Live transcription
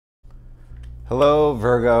Hello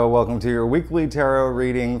Virgo, welcome to your weekly tarot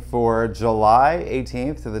reading for July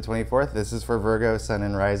 18th to the 24th. This is for Virgo, Sun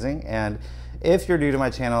and Rising. And if you're new to my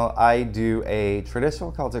channel, I do a traditional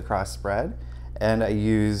Celtic cross spread and I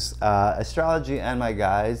use astrology and my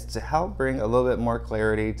guides to help bring a little bit more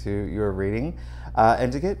clarity to your reading and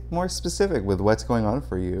to get more specific with what's going on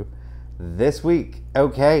for you this week.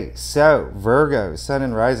 Okay, so Virgo, Sun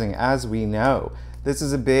and Rising, as we know, this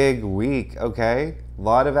is a big week, okay? A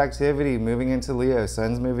lot of activity moving into Leo.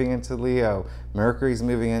 Sun's moving into Leo. Mercury's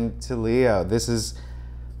moving into Leo. This is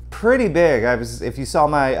pretty big. If you saw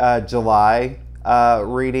my July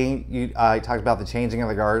reading, I talked about the changing of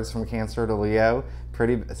the guards from Cancer to Leo.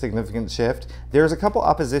 Pretty significant shift. There's a couple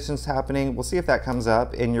oppositions happening. We'll see if that comes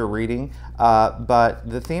up in your reading. But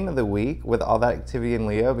the theme of the week with all that activity in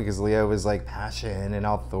Leo, because Leo is like passion and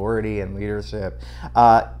authority and leadership,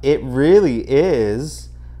 it really is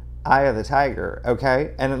Eye of the Tiger,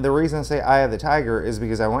 okay? And the reason I say Eye of the Tiger is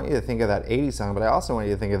because I want you to think of that 80s song, but I also want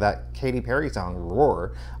you to think of that Katy Perry song,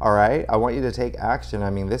 Roar, all right? I want you to take action.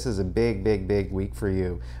 I mean, this is a big, big, big week for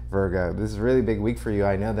you, Virgo. This is a really big week for you.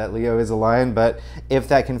 I know that Leo is a lion, but if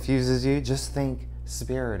that confuses you, just think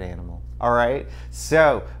spirit animal, all right?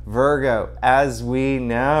 So, Virgo, as we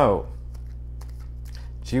know,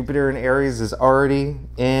 Jupiter in Aries is already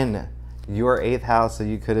in your 8th house, so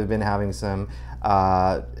you could have been having some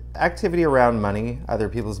activity around money, other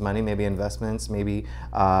people's money, maybe investments, maybe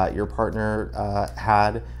your partner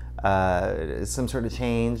had some sort of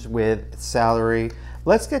change with salary.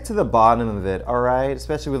 Let's get to the bottom of it, all right?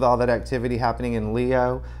 Especially with all that activity happening in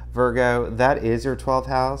Leo, Virgo, that is your 12th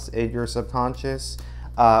house in your subconscious.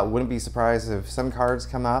 Wouldn't be surprised if some cards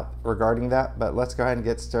come up regarding that, but let's go ahead and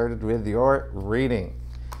get started with your reading.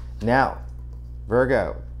 Now,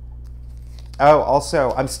 Virgo. Oh,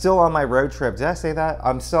 also, I'm still on my road trip. Did I say that?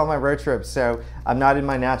 I'm still on my road trip, so I'm not in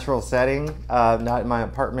my natural setting, not in my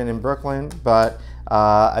apartment in Brooklyn, but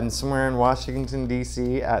I'm somewhere in Washington,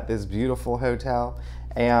 D.C. at this beautiful hotel,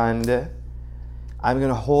 and I'm going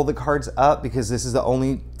to hold the cards up because this is the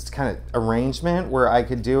only kind of arrangement where I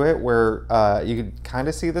could do it, where you could kind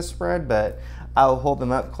of see the spread, but I'll hold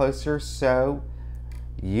them up closer so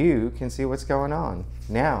you can see what's going on.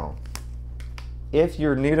 Now, if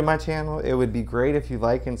you're new to my channel, it would be great if you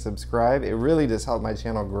like and subscribe. It really does help my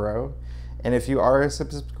channel grow. And if you are a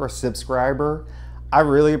subscriber, I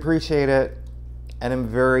really appreciate it. And I'm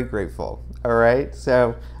very grateful. All right?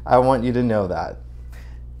 So I want you to know that.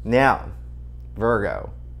 Now,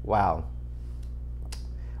 Virgo. Wow.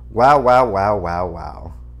 Wow, wow, wow, wow,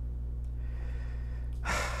 wow.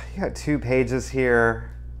 You got 2 pages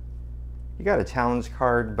here. You got a challenge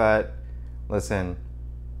card, but listen.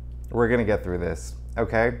 We're going to get through this,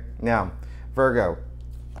 okay? Now, Virgo,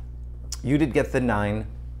 you did get the 9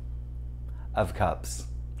 of Cups,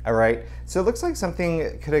 all right? So it looks like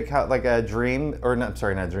something could have come, like a dream, or not,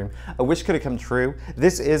 sorry, not a dream, a wish could have come true.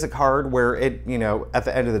 This is a card where it, you know, at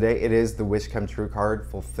the end of the day, it is the wish come true card,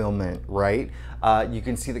 fulfillment, right? You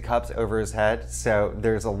can see the cups over his head, so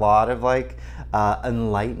there's a lot of like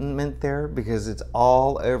enlightenment there because it's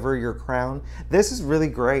all over your crown. This is really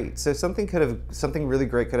great. So something really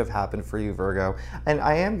great could have happened for you, Virgo. And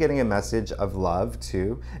I am getting a message of love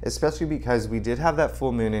too, especially because we did have that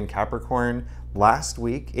full moon in Capricorn last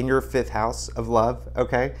week in your 5th house of love,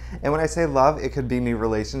 okay? And when I say love, it could be new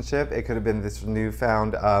relationship. It could have been this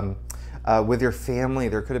newfound with your family.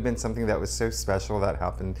 There could have been something that was so special that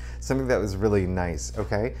happened, something that was really nice,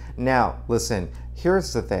 okay? Now, listen,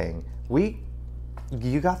 here's the thing.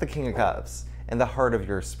 You got the King of Cups in the heart of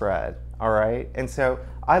your spread, all right? And so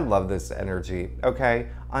I love this energy, okay?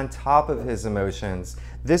 On top of his emotions,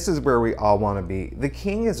 this is where we all want to be. The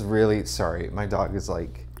King is really, sorry, my dog is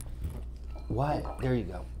like, what? There you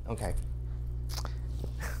go, okay.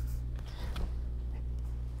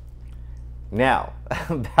 Now,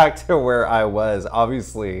 back to where I was.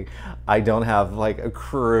 Obviously, I don't have like a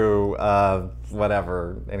crew of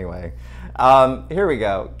whatever. Anyway, here we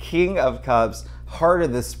go. King of Cups, heart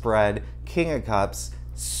of the spread, King of Cups,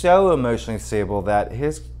 so emotionally stable that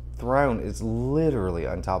his throne is literally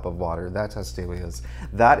on top of water. That's how stable he is.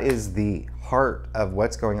 That is the heart of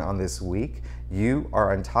what's going on this week. You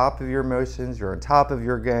are on top of your emotions. You're on top of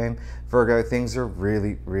your game. Virgo, things are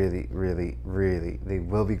really, really, really, really, they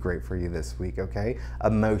will be great for you this week, okay?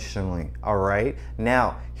 Emotionally, all right?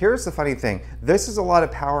 Now, here's the funny thing. This is a lot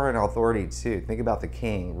of power and authority too. Think about the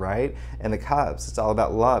King, right? And the Cups, it's all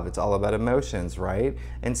about love. It's all about emotions, right?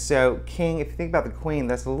 And so King, if you think about the Queen,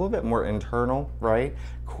 that's a little bit more internal, right?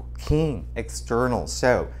 King, external.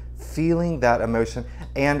 So feeling that emotion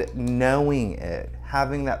and knowing it,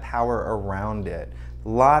 having that power around it. A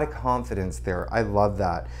lot of confidence there. I love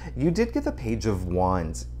that. You did get the Page of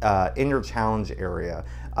Wands in your challenge area.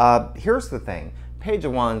 Here's the thing. Page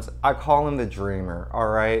of Wands, I call him the dreamer, all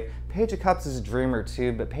right? Page of Cups is a dreamer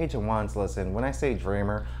too, but Page of Wands, listen, when I say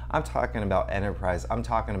dreamer, I'm talking about enterprise, I'm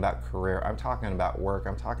talking about career, I'm talking about work,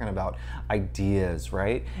 I'm talking about ideas,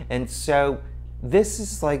 right? And so this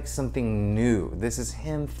is like something new. This is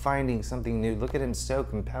him finding something new. Look at him, so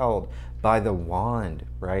compelled by the wand,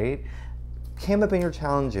 right? Came up in your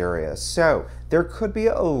challenge area. So there could be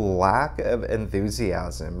a lack of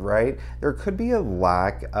enthusiasm, right? There could be a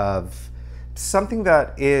lack of something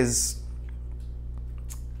that is,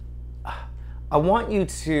 I want you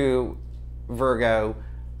to, Virgo,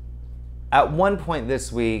 at one point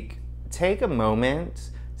this week, take a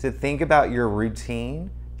moment to think about your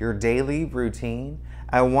routine, your daily routine.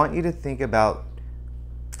 I want you to think about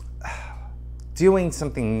doing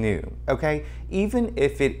something new, okay? Even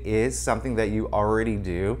if it is something that you already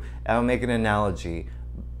do, I'll make an analogy.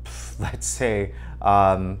 Let's say,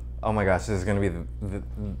 oh my gosh, this is gonna be the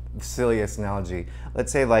silliest analogy.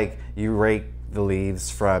 Let's say like you rake the leaves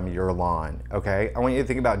from your lawn, okay? I want you to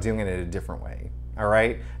think about doing it in a different way, all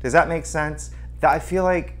right? Does that make sense? I feel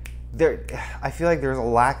like there's a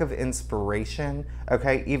lack of inspiration,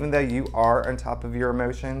 okay? Even though you are on top of your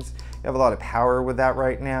emotions, you have a lot of power with that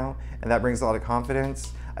right now, and that brings a lot of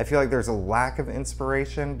confidence. I feel like there's a lack of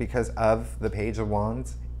inspiration because of the Page of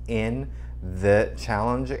Wands in the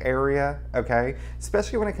challenge area, okay?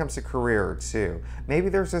 Especially when it comes to career too. Maybe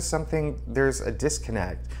there's just there's a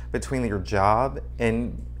disconnect between your job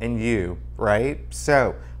and you, right?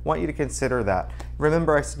 So, want you to consider that.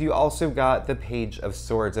 Remember, I said you also got the Page of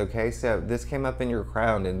Swords, okay? So this came up in your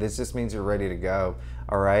crown, and this just means you're ready to go,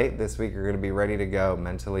 all right? This week you're gonna be ready to go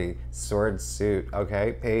mentally. Sword suit,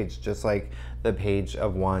 okay? Page, just like the Page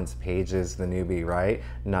of Wands. Page is the newbie, right?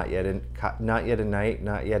 Not yet a knight,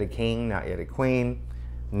 not yet a king, not yet a queen.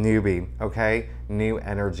 Newbie, okay? New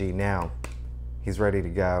energy now. He's ready to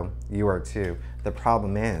go. You are too. The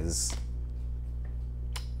problem is,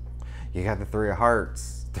 you got the Three of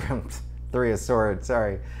Hearts. Three of Swords,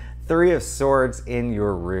 sorry. Three of Swords in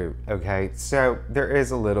your root, okay? So there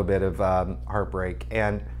is a little bit of heartbreak,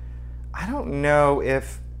 and I don't know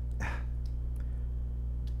if,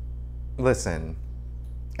 listen,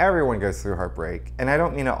 everyone goes through heartbreak, and I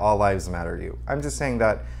don't mean that all lives matter to you. I'm just saying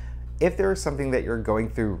that if there is something that you're going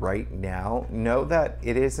through right now, know that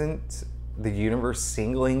it isn't the universe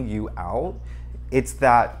singling you out. It's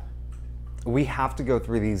that we have to go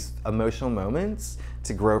through these emotional moments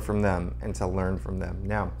to grow from them and to learn from them.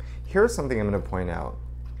 Now, here's something I'm going to point out.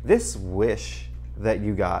 This wish that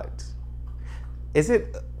you got, is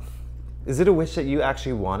it a wish that you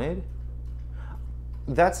actually wanted?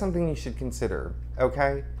 That's something you should consider,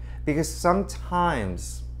 okay? Because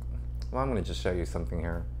sometimes, well, I'm going to just show you something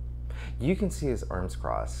here. You can see his arms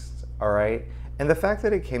crossed, all right? And the fact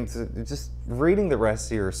that it came to just reading the rest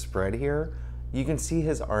of your spread here, you can see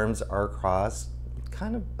his arms are crossed,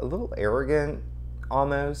 kind of a little arrogant,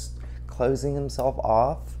 almost, closing himself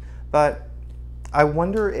off. But I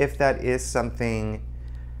wonder if that is something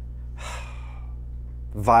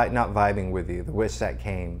not vibing with you, the wish that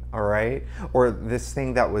came, all right? Or this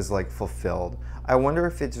thing that was like fulfilled. I wonder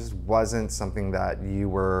if it just wasn't something that you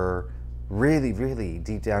were really, really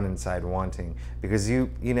deep down inside wanting, because you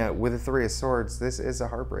know, with the Three of Swords, this is a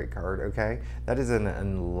heartbreak card, okay? That is an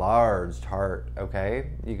enlarged heart,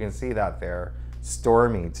 okay? You can see that there.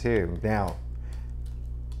 Stormy too. Now,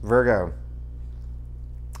 Virgo,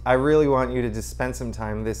 I really want you to just spend some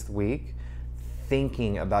time this week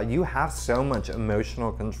thinking about, you have so much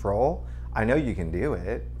emotional control. I know you can do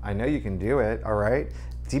it. I know you can do it, all right?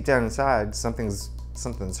 Deep down inside, something's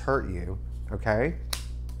hurt you, okay?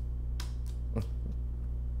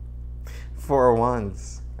 Four of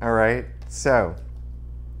Wands, all right? So,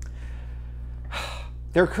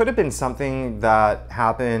 there could have been something that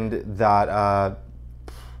happened that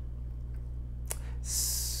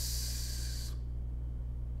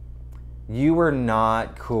you were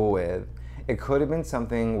not cool with. It could have been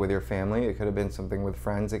something with your family. It could have been something with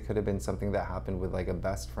friends. It could have been something that happened with like a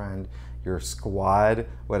best friend, your squad,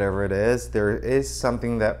 whatever it is. There is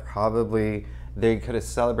something that probably they could have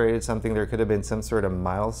celebrated something. There could have been some sort of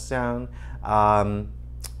milestone,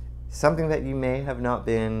 something that you may have not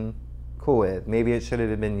been cool with. Maybe it should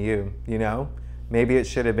have been you, you know? Maybe it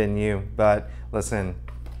should have been you. But listen,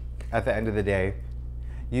 at the end of the day,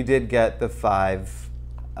 you did get the Five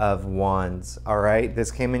of Wands, all right? This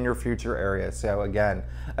came in your future area. So again,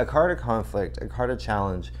 a card of conflict, a card of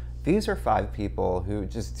challenge. These are 5 people who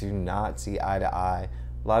just do not see eye to eye.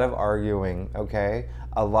 A lot of arguing, okay?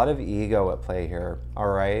 A lot of ego at play here, all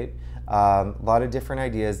right? A lot of different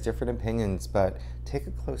ideas, different opinions, but take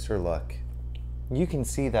a closer look. You can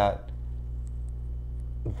see that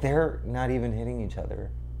they're not even hitting each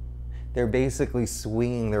other. They're basically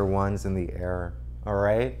swinging their wands in the air, all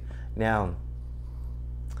right? Now,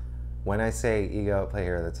 when I say ego at play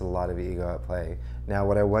here, that's a lot of ego at play. Now,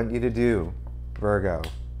 what I want you to do, Virgo,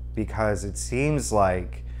 because it seems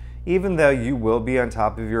like even though you will be on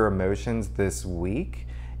top of your emotions this week,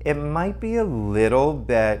 it might be a little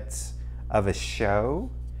bit of a show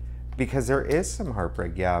because there is some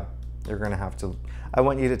heartbreak. Yeah, you're gonna have to, I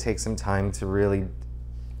want you to take some time to really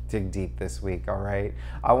dig deep this week, all right?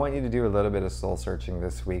 I want you to do a little bit of soul searching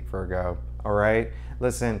this week, Virgo, all right?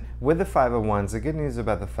 Listen, with the Five of Wands, the good news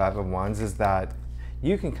about the Five of Wands is that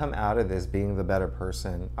you can come out of this being the better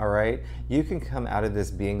person, all right? You can come out of this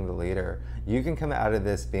being the leader. You can come out of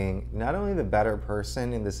this being not only the better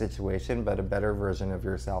person in the situation, but a better version of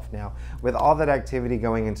yourself. Now, with all that activity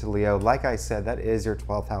going into Leo, like I said, that is your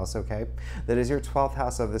 12th house, okay? That is your 12th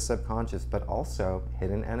house of the subconscious, but also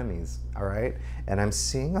hidden enemies, all right? And I'm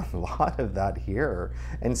seeing a lot of that here,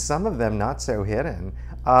 and some of them not so hidden.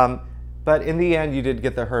 But in the end, you did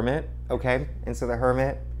get the Hermit, okay? And so the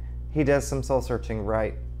Hermit, he does some soul searching,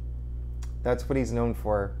 right? That's what he's known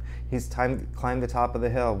for. He's climbed the top of the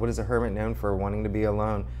hill. What is a hermit known for? Wanting to be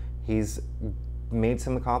alone. He's made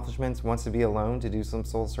some accomplishments, wants to be alone to do some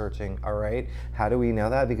soul searching, all right? How do we know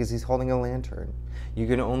that? Because he's holding a lantern. You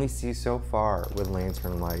can only see so far with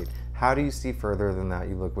lantern light. How do you see further than that?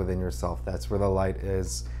 You look within yourself. That's where the light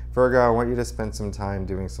is. Virgo, I want you to spend some time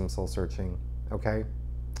doing some soul searching, okay?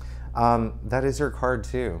 That is your card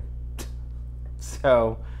too.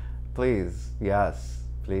 So, please, yes,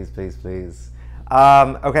 please, please, please.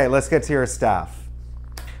 Okay, let's get to your staff.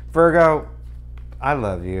 Virgo, I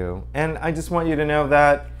love you. And I just want you to know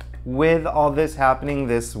that with all this happening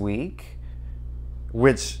this week,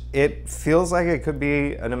 which it feels like it could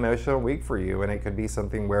be an emotional week for you, and it could be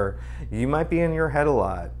something where you might be in your head a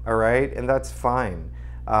lot, all right? And that's fine.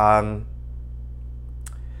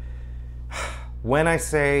 When I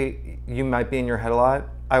say you might be in your head a lot,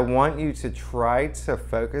 I want you to try to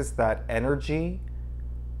focus that energy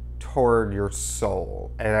toward your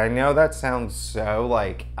soul. And I know that sounds so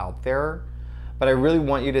like out there, but I really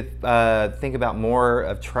want you to think about more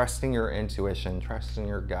of trusting your intuition, trusting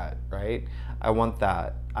your gut, right? I want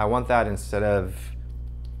that. I want that instead of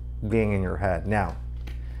being in your head. Now,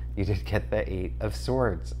 you did get the Eight of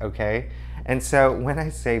Swords, okay? And so when I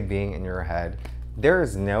say being in your head, there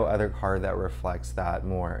is no other card that reflects that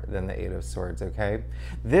more than the Eight of Swords, okay?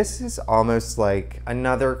 This is almost like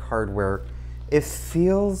another card where it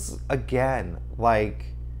feels, again, like,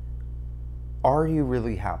 are you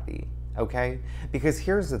really happy, okay? Because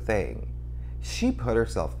here's the thing. She put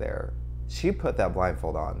herself there. She put that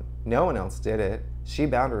blindfold on. No one else did it. She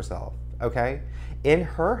bound herself, okay? In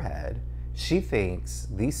her head, she thinks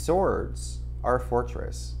these swords are a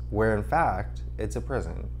fortress, where in fact, it's a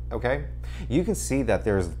prison, okay? You can see that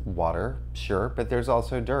there's water, sure, but there's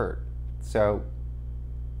also dirt. So,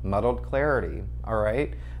 muddled clarity, all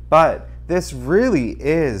right? But this really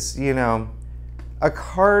is, you know, a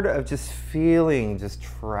card of just feeling just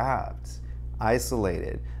trapped,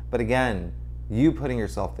 isolated. But again, you putting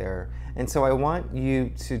yourself there. And so I want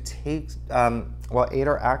you to take, well, 8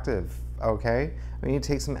 are active, okay? I want you to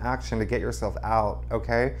take some action to get yourself out,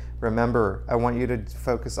 okay? Remember, I want you to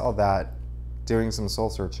focus all that, doing some soul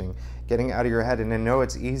searching, getting out of your head. And I know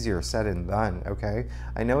it's easier said than done, okay?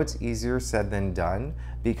 I know it's easier said than done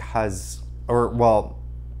because, or well,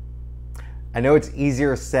 I know it's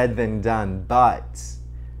easier said than done, but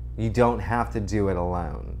you don't have to do it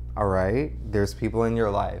alone, all right? There's people in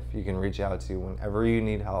your life you can reach out to whenever you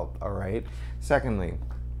need help, all right? Secondly,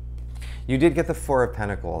 you did get the Four of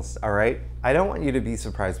Pentacles, all right? I don't want you to be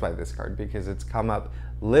surprised by this card because it's come up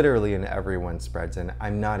literally in everyone's spreads, and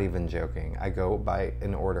I'm not even joking. I go by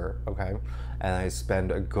an order, okay? And I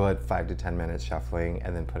spend a good 5 to 10 minutes shuffling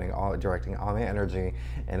and then directing all my energy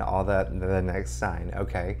and all that the next sign,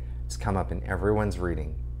 okay? It's come up in everyone's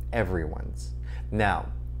reading, everyone's. Now,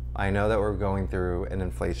 I know that we're going through an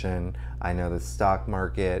inflation. I know the stock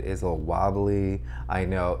market is a little wobbly. I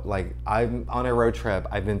know, like, I'm on a road trip.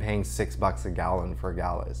 I've been paying $6 a gallon for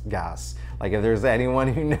gas. Like, if there's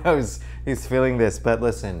anyone who knows who's feeling this, but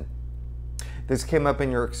listen, this came up in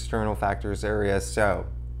your external factors area. So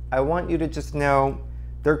I want you to just know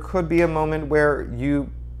there could be a moment where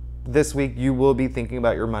this week, you will be thinking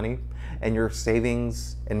about your money and your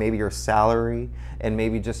savings and maybe your salary and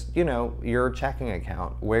maybe just, you know, your checking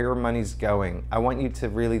account, where your money's going. I want you to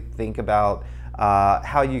really think about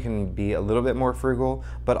how you can be a little bit more frugal,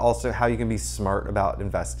 but also how you can be smart about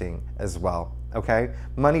investing as well, okay?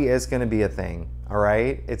 Money is going to be a thing, all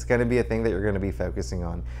right? It's going to be a thing that you're going to be focusing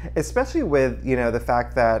on, especially with, you know, the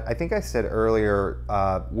fact that I think I said earlier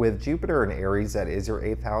with Jupiter and Aries, that is your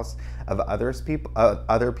 8th house of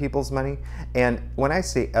other people's money. And when I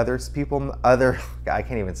say I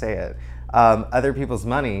can't even say it. Other people's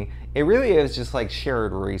money, it really is just like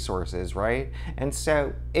shared resources, right? And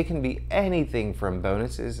so it can be anything from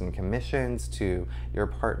bonuses and commissions to your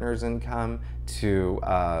partner's income to,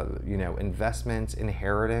 you know, investments,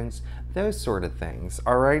 inheritance, those sort of things,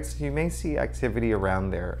 all right? So you may see activity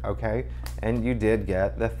around there, okay? And you did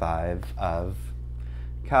get the 5 of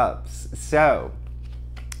Cups. So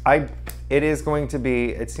it is going to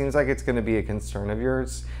be, it seems like it's going to be a concern of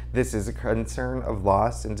yours. This is a concern of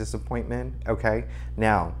loss and disappointment, okay?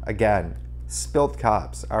 Now, again, spilt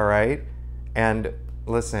cups, all right? And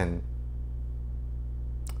listen,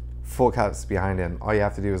 full cups behind him. All you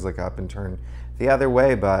have to do is look up and turn the other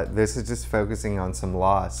way, but this is just focusing on some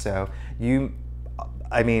loss. So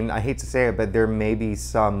I mean, I hate to say it, but there may be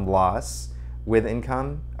some loss with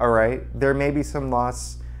income, all right? There may be some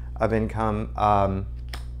loss of income,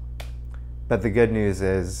 but the good news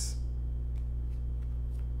is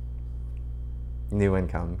new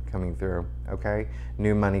income coming through, okay?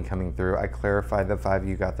 New money coming through. I clarified the 5,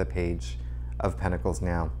 you got the Page of Pentacles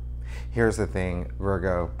now. Here's the thing,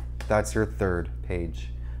 Virgo, that's your 3rd page.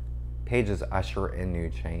 Pages usher in new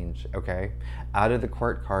change, okay? Out of the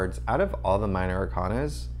Court cards, out of all the minor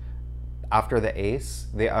arcanas, after the Ace,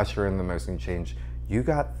 they usher in the most new change. You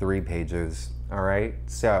got 3 pages, all right?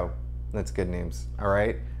 So that's good news, all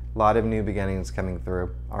right? A lot of new beginnings coming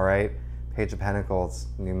through, all right? Page of Pentacles,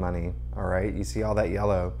 new money, all right? You see all that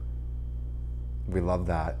yellow? We love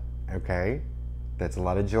that, okay? That's a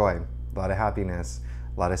lot of joy, a lot of happiness,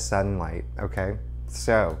 a lot of sunlight, okay?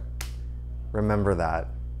 So remember that.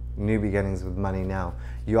 New beginnings with money now.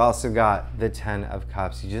 You also got the 10 of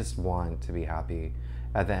Cups. You just want to be happy.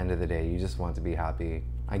 At the end of the day, you just want to be happy.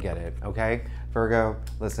 I get it, okay? Virgo,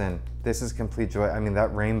 listen, this is complete joy. I mean,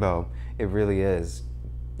 that rainbow, it really is,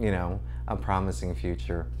 you know, a promising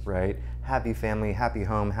future, right? Happy family, happy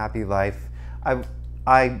home, happy life.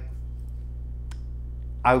 I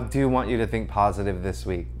do want you to think positive this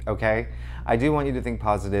week, okay? I do want you to think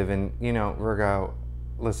positive, and, you know, Virgo,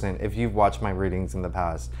 listen, if you've watched my readings in the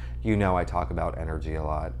past, you know I talk about energy a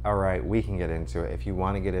lot. All right, we can get into it. If you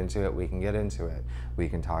want to get into it, we can get into it. We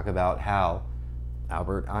can talk about how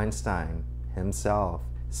Albert Einstein himself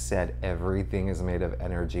said everything is made of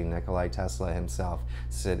energy. Nikola Tesla himself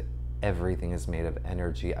said everything is made of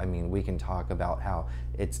energy. I mean, we can talk about how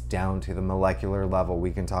it's down to the molecular level.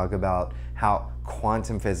 We can talk about how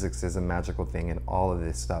quantum physics is a magical thing, and all of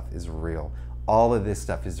this stuff is real. All of this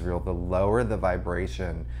stuff is real. The lower the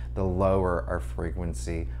vibration, the lower our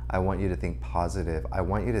frequency. I want you to think positive. I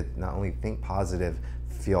want you to not only think positive,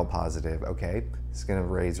 feel positive, okay? It's gonna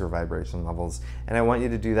raise your vibration levels. And I want you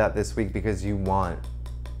to do that this week because you want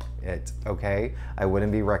it, okay? I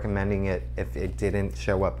wouldn't be recommending it if it didn't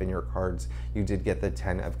show up in your cards. You did get the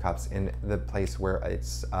 10 of Cups in the place where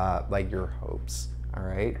it's like your hopes, all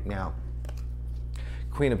right? Now,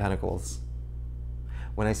 Queen of Pentacles.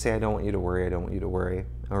 When I say I don't want you to worry, I don't want you to worry,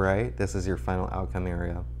 all right? This is your final outcome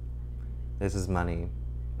area. This is money,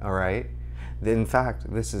 all right? In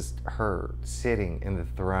fact, this is her sitting in the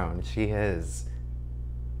throne. She has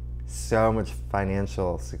so much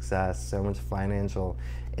financial success, so much financial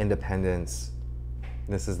independence.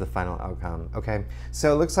 This is the final outcome, okay?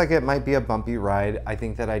 So it looks like it might be a bumpy ride. I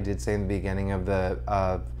think that I did say in the beginning of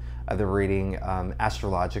the reading,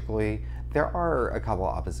 astrologically, there are a couple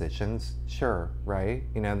oppositions, sure, right?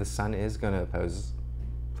 You know, the Sun is going to oppose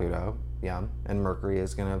Pluto, yeah, and Mercury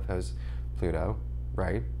is going to oppose Pluto,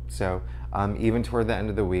 right? So even toward the end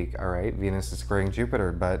of the week, all right, Venus is squaring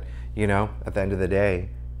Jupiter, but, you know, at the end of the day,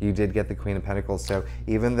 you did get the Queen of Pentacles. So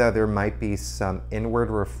even though there might be some inward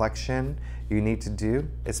reflection you need to do,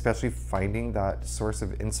 especially finding that source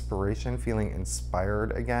of inspiration, feeling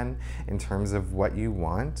inspired again in terms of what you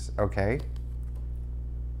want, okay?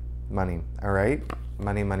 Money, all right?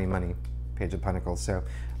 Money, money, money. Page of Pentacles. So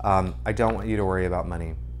I don't want you to worry about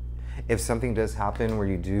money. If something does happen where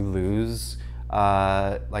you do lose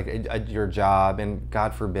your job, and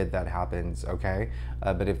God forbid that happens, okay?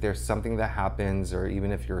 But if there's something that happens, or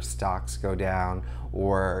even if your stocks go down,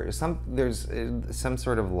 or there's some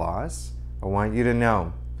sort of loss, I want you to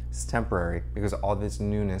know it's temporary because all this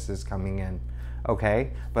newness is coming in,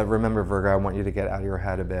 okay? But remember, Virgo, I want you to get out of your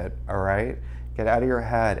head a bit, all right? Get out of your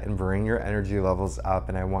head and bring your energy levels up,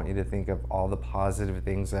 and I want you to think of all the positive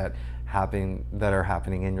things that are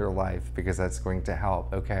happening in your life, because that's going to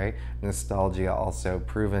help, okay? Nostalgia also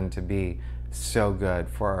proven to be so good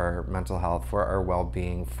for our mental health, for our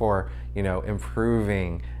well-being, for, you know,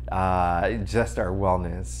 improving just our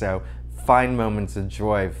wellness. So find moments of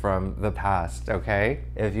joy from the past, okay?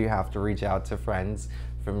 If you have to reach out to friends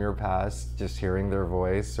from your past, just hearing their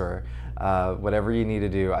voice, or whatever you need to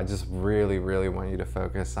do, I just really, really want you to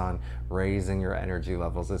focus on raising your energy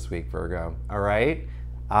levels this week, Virgo, all right?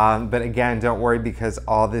 But again, don't worry, because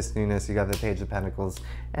all this newness, you got the Page of Pentacles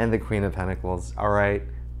and the Queen of Pentacles, all right?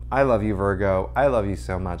 I love you, Virgo. I love you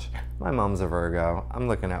so much. My mom's a Virgo. I'm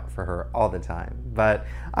looking out for her all the time. But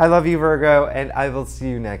I love you, Virgo, and I will see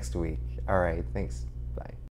you next week. All right, thanks.